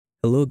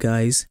Hello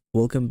guys,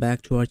 welcome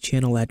back to our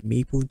channel at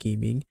Maple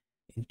Gaming.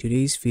 In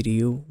today's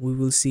video, we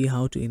will see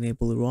how to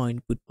enable raw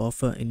input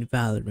buffer in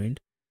Valorant.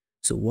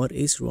 So what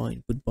is raw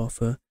input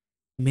buffer?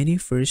 Many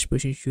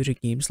first-person shooter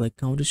games like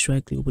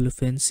Counter-Strike Global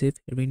Offensive,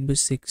 Rainbow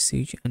Six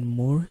Siege and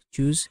more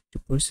choose to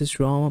process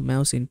raw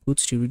mouse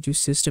inputs to reduce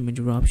system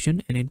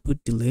interruption and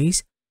input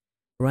delays.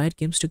 Riot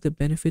Games took the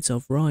benefits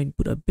of raw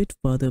input a bit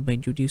further by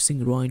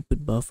introducing raw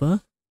input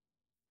buffer.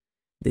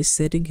 This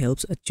setting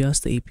helps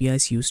adjust the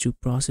APIs used to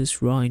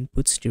process raw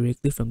inputs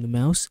directly from the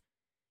mouse.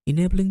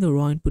 Enabling the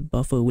raw input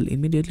buffer will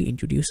immediately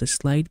introduce a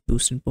slight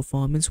boost in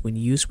performance when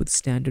used with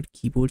standard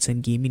keyboards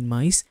and gaming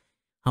mice.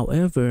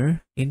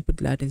 However, input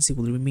latency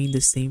will remain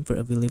the same for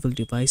available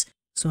device.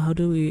 So how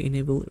do we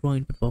enable raw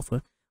input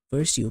buffer?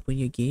 First, you open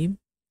your game,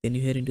 then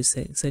you head into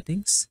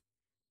settings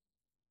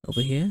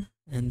over here,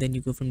 and then you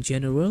go from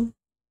general,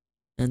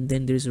 and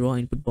then there's raw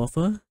input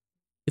buffer.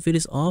 If it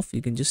is off,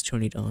 you can just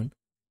turn it on.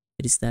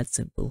 It is that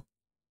simple.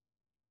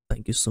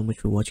 Thank you so much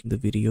for watching the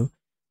video.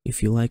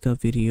 If you like our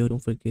video,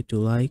 don't forget to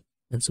like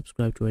and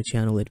subscribe to our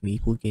channel at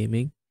Maple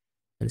Gaming,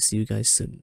 and see you guys soon.